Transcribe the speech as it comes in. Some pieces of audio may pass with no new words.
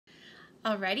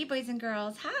Alrighty, boys and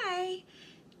girls, hi!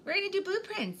 We're going to do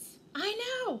blueprints. I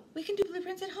know! We can do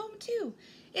blueprints at home too.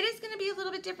 It is going to be a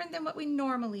little bit different than what we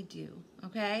normally do,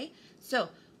 okay? So,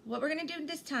 what we're going to do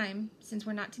this time, since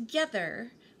we're not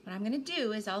together, what I'm going to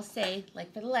do is I'll say,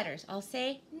 like for the letters, I'll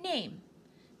say name.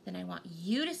 Then I want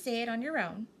you to say it on your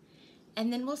own,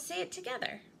 and then we'll say it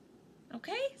together.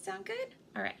 Okay? Sound good?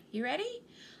 Alright, you ready?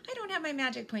 I don't have my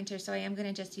magic pointer, so I am going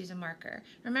to just use a marker.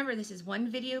 Remember, this is one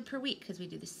video per week because we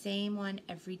do the same one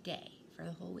every day for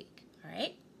the whole week.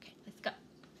 Alright? Okay, let's go.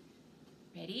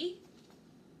 Ready?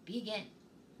 Begin.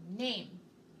 Name.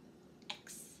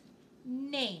 X.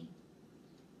 Name.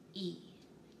 E.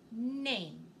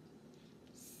 Name.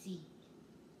 C.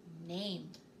 Name.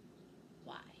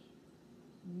 Y.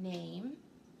 Name.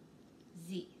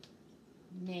 Z.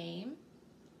 Name.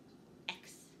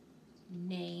 X.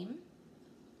 Name.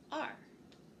 R.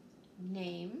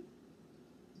 Name.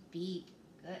 B.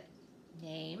 Good.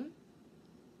 Name.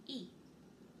 E.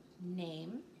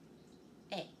 Name.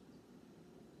 A.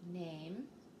 Name.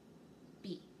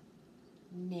 B.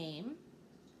 Name.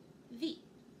 V.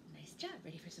 Nice job.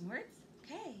 Ready for some words?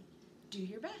 Okay. Do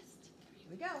your best. Here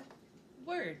we go.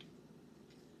 Word.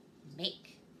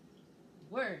 Make.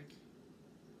 Word.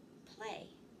 Play.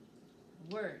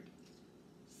 Word.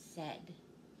 Said.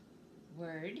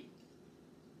 Word.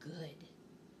 Good.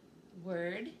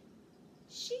 Word.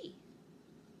 She.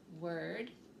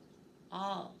 Word.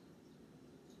 All.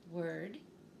 Word.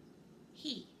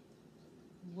 He.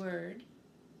 Word.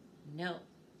 No.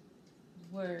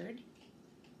 Word.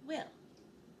 Will.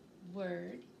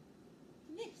 Word.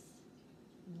 This.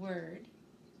 Word.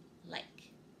 Like.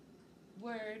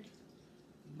 Word.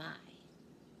 My.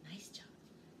 Nice job.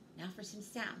 Now for some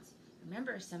sounds.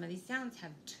 Remember, some of these sounds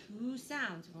have two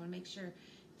sounds. We want to make sure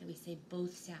that we say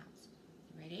both sounds.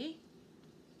 Ready?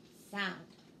 Sound.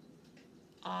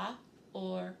 Ah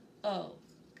or O.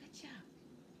 Good job.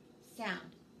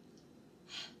 Sound.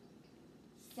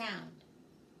 Sound.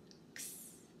 X.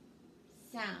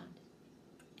 Sound.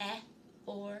 E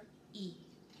or E.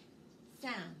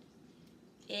 Sound.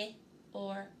 I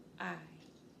or I.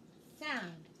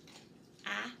 Sound.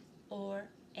 A or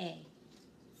A.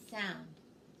 Sound.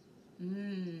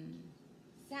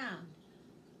 Sound.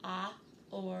 Ah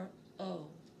or O.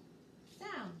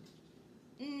 Sound.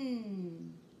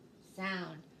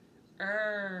 Sound.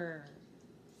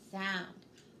 Sound.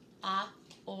 Ah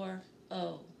or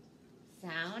O.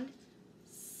 Sound.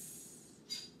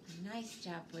 S. Nice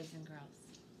job, boys and girls.